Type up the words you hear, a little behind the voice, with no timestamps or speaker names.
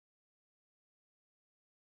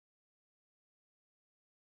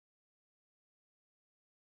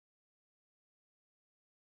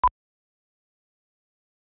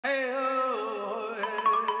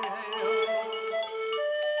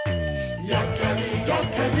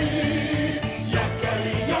Yakari,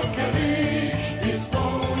 Yakari, Yakari. His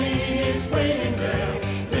pony is waiting there.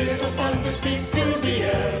 Little thunder speaks through the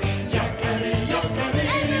air. Yakari, Yakari.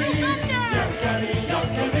 Yakari,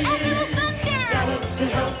 Yakari. Gallops to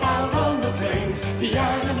help out on the plains. The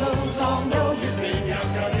animals all know his name.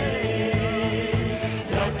 Yakari,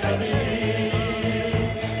 Yakari,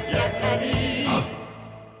 Yakari.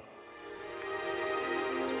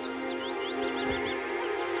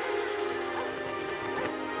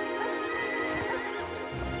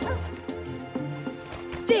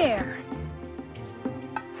 There.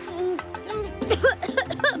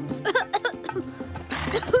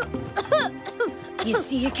 You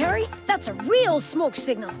see, Yakari? That's a real smoke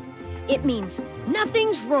signal. It means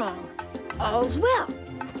nothing's wrong. All's well.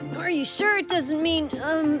 Are you sure it doesn't mean,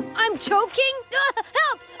 I'm choking?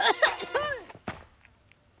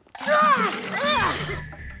 Help!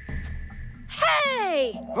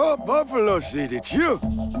 Hey! Oh, Buffalo Seed, it's you.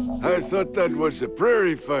 I thought that was a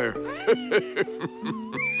prairie fire.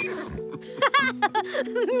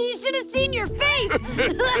 You should have seen your face!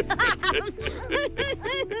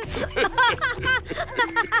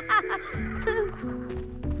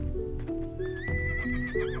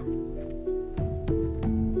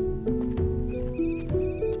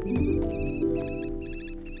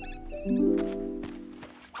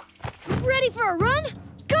 Ready for a run?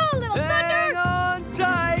 Go, little thunder! Hang on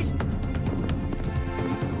tight!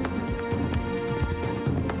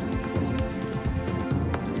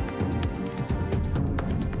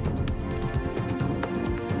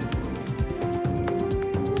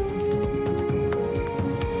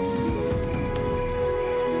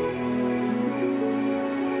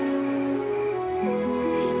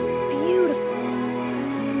 It's beautiful.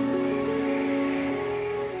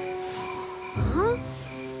 Huh?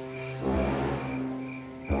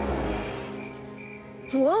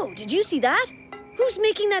 Whoa, did you see that? Who's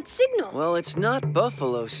making that signal? Well, it's not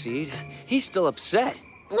Buffalo Seed. He's still upset.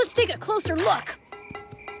 Let's take a closer look.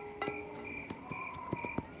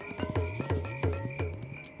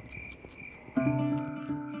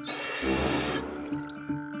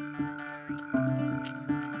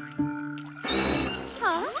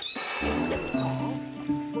 Huh?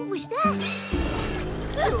 What was that?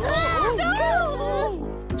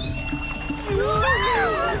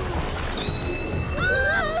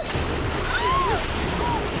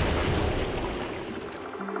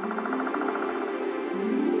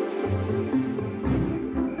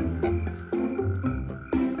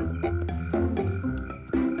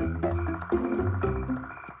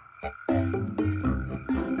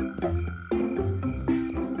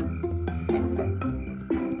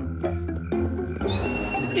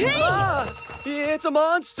 Ah! It's a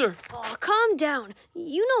monster! Oh, calm down.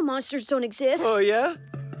 You know monsters don't exist. Oh, yeah?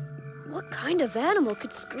 What kind of animal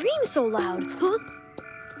could scream so loud? Huh?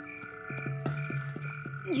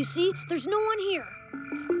 You see, there's no one here.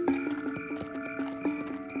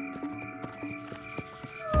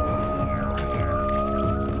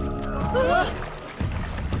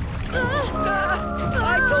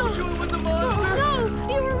 I told you it was a monster! Oh,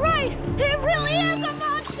 no! You were right! It really is a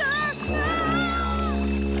monster!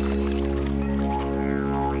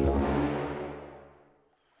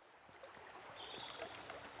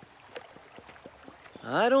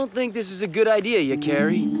 I don't think this is a good idea,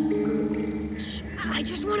 Yakari. Shh, I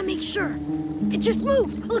just want to make sure. It just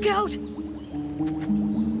moved! Look out!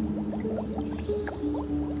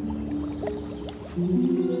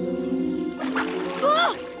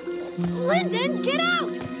 Ah! Lyndon, get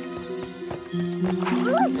out!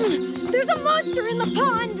 There's a monster in the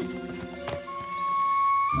pond!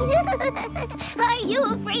 Are you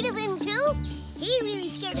afraid of him too? He really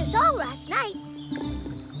scared us all last night.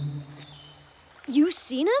 You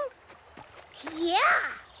seen him? Yeah.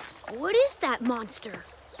 What is that monster?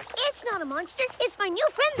 It's not a monster. It's my new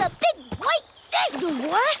friend, the big white fish. The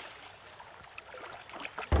what?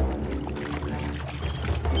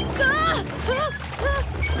 Ah! Ah! Ah!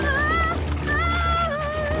 Ah!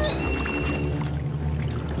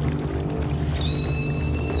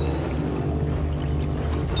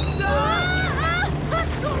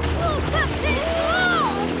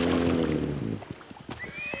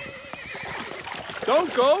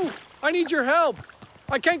 Don't go! I need your help!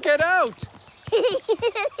 I can't get out!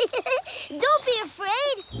 Don't be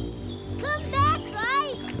afraid. Come back,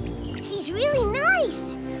 guys. He's really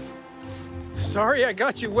nice. Sorry I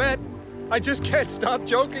got you wet. I just can't stop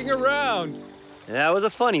joking around. That was a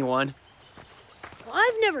funny one.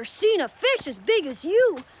 I've never seen a fish as big as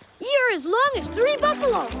you. You're as long as 3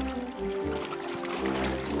 buffalo.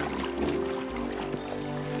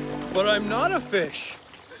 But I'm not a fish.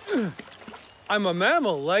 I'm a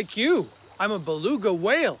mammal like you. I'm a beluga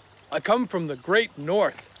whale. I come from the great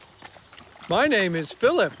north. My name is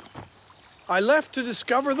Philip. I left to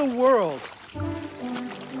discover the world.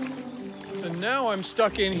 And now I'm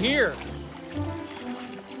stuck in here.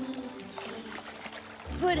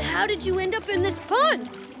 But how did you end up in this pond?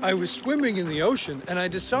 I was swimming in the ocean, and I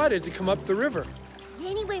decided to come up the river.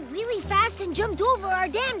 Then he went really fast and jumped over our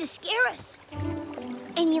dam to scare us.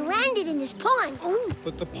 And he landed in this pond. Oh.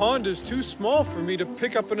 But the pond is too small for me to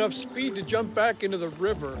pick up enough speed to jump back into the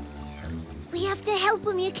river. We have to help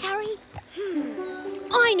him, Yakari.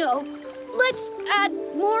 I know. Let's add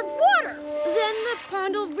more water. Then the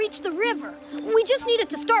pond will reach the river. We just need it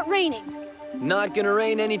to start raining. Not gonna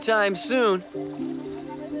rain anytime soon.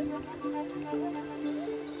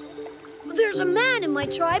 There's a man in my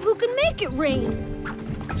tribe who can make it rain.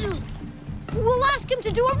 We'll ask him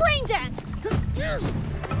to do a rain dance.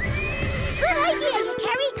 Good idea,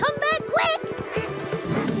 Yakari. Come back quick.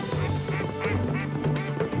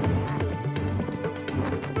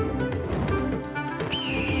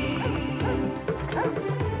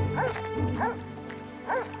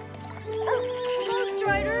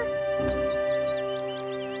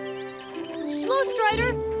 Slow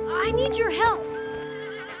Strider, I need your help.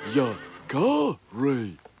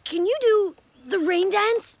 Yakari. Can you do the rain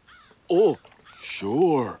dance? Oh,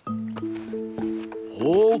 sure.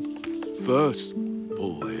 Hold fast,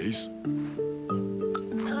 please.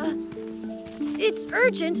 It's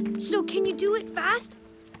urgent, so can you do it fast?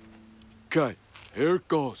 Okay, here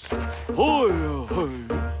goes. Hiya,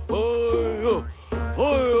 hiya, hiya,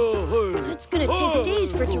 hiya, hiya. It's gonna take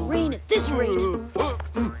days for it to rain at this rate.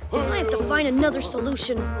 I have to find another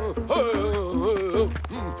solution.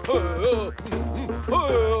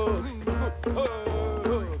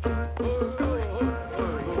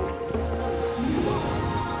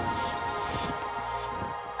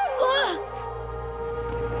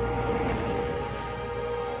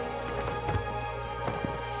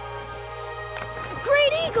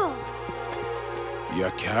 Great Eagle!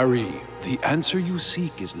 Yakari, the answer you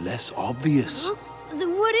seek is less obvious. Huh?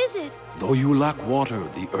 Then what is it? Though you lack water,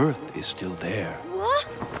 the earth is still there. What?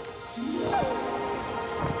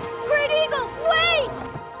 Great Eagle, wait!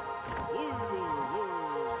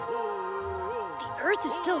 The earth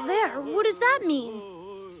is still there. What does that mean?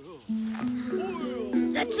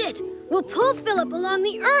 That's it. We'll pull Philip along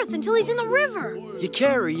the earth until he's in the river.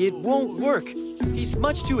 Yakari, it won't work. He's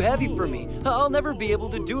much too heavy for me. I'll never be able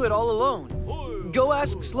to do it all alone. Go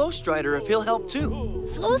ask Slow Strider if he'll help too.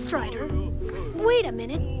 Slow Strider? Wait a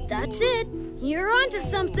minute. That's it. You're onto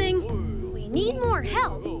something. We need more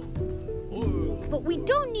help. But we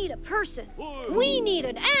don't need a person. We need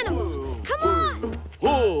an animal. Come on!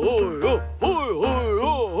 Pull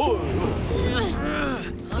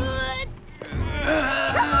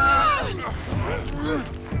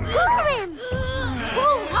him!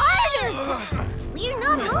 Pull harder! We're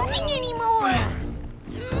not moving anymore!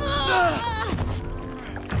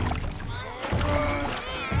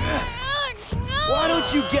 Why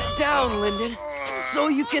don't you get down, Lyndon, so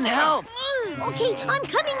you can help? Okay, I'm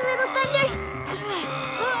coming, Little Thunder!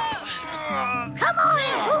 Come on,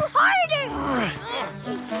 pull harder!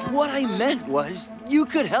 What I meant was, you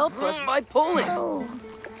could help us by pulling.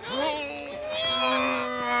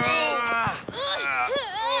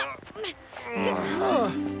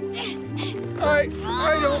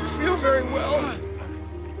 I don't feel very well.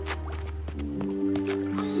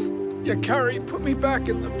 Yakari, put me back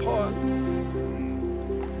in the pond.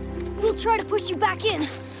 We'll try to push you back in.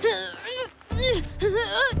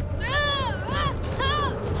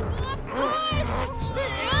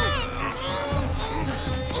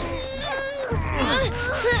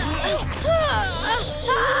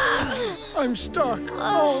 I'm stuck.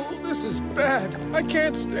 Oh, this is bad. I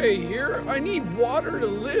can't stay here. I need water to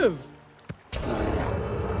live.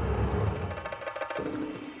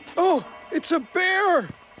 Oh, it's a bear!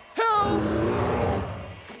 Help!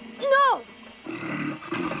 No!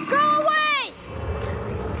 Go away!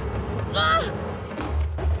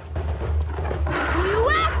 You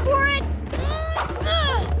asked for it!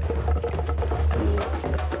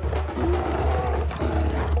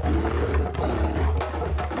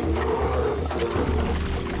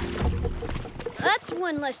 That's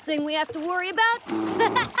one less thing we have to worry about.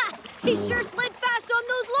 He sure slid fast on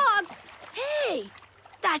those logs. Hey,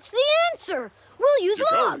 that's the answer. We'll use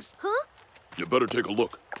logs, huh? You better take a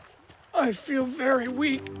look. I feel very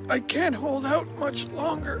weak. I can't hold out much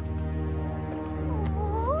longer.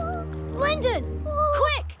 Lyndon,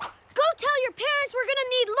 quick! Go tell your parents we're gonna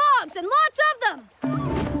need logs and lots of them!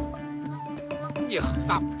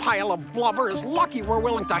 That pile of blubber is lucky we're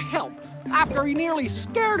willing to help after he nearly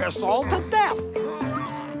scared us all to death.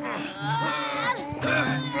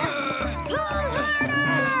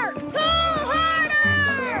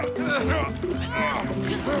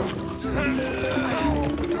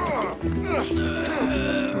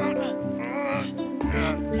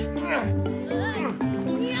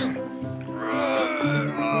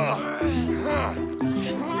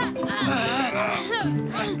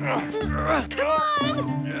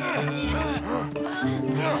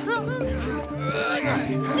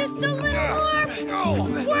 Just a little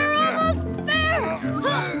more. We're almost there.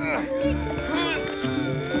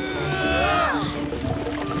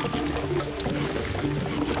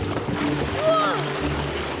 Whoa!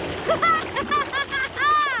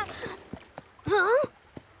 Huh?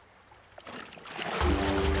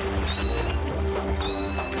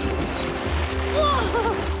 Whoa!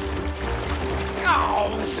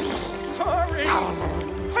 Oh, sorry. Oh,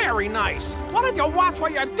 very nice. Why don't you watch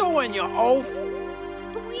what you're doing, you oaf?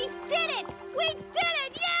 We did it! We did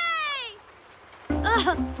it! Yay!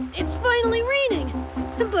 It's finally raining,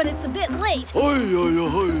 but it's a bit late.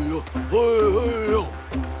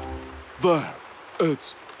 There,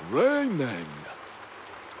 it's raining.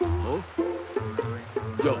 Huh?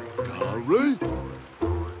 Yakari?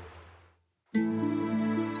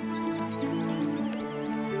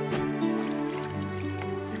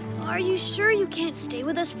 Are you sure you can't stay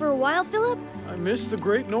with us for a while, Philip? I miss the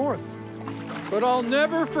Great North, but I'll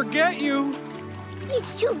never forget you.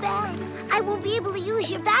 It's too bad. I won't be able to use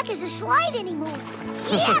your back as a slide anymore.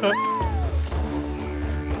 Yahoo!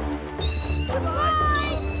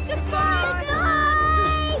 Goodbye! Goodbye!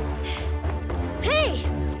 Goodbye! Hey,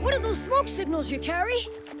 what are those smoke signals you carry?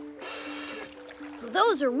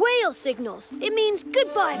 Those are whale signals. It means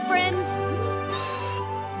goodbye, friends.